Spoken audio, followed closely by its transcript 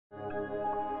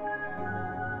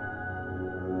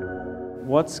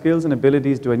what skills and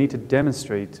abilities do I need to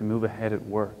demonstrate to move ahead at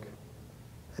work?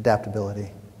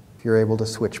 Adaptability. If you're able to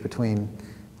switch between,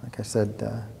 like I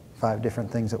said, 5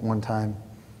 different things at one time,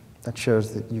 that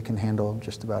shows that you can handle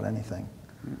just about anything.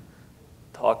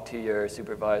 Talk to your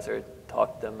supervisor,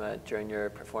 talk to them during your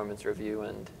performance review,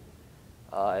 and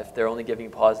if they're only giving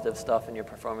you positive stuff in your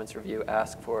performance review,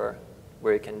 ask for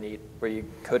where you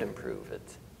could improve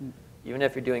it. Even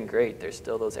if you're doing great, there's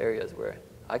still those areas where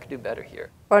I could do better here.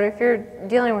 But if you're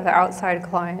dealing with outside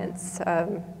clients,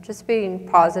 just being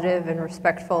positive and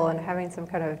respectful and having some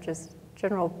kind of just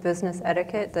general business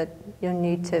etiquette that you'll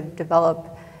need to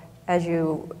develop as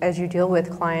you deal with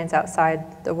clients outside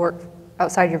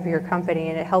of your company,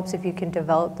 and it helps if you can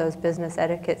develop those business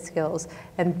etiquette skills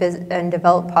and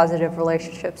develop positive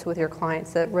relationships with your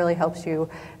clients. That really helps you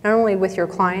not only with your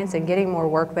clients and getting more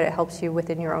work, but it helps you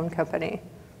within your own company.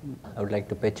 I would like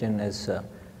to pitch in is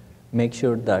make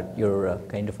sure that you're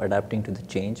kind of adapting to the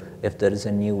change. If there is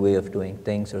a new way of doing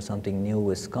things or something new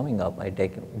is coming up, I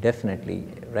definitely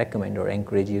recommend or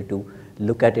encourage you to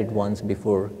look at it once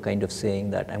before kind of saying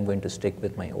that I'm going to stick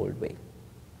with my old way.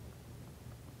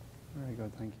 Very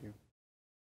good, thank you.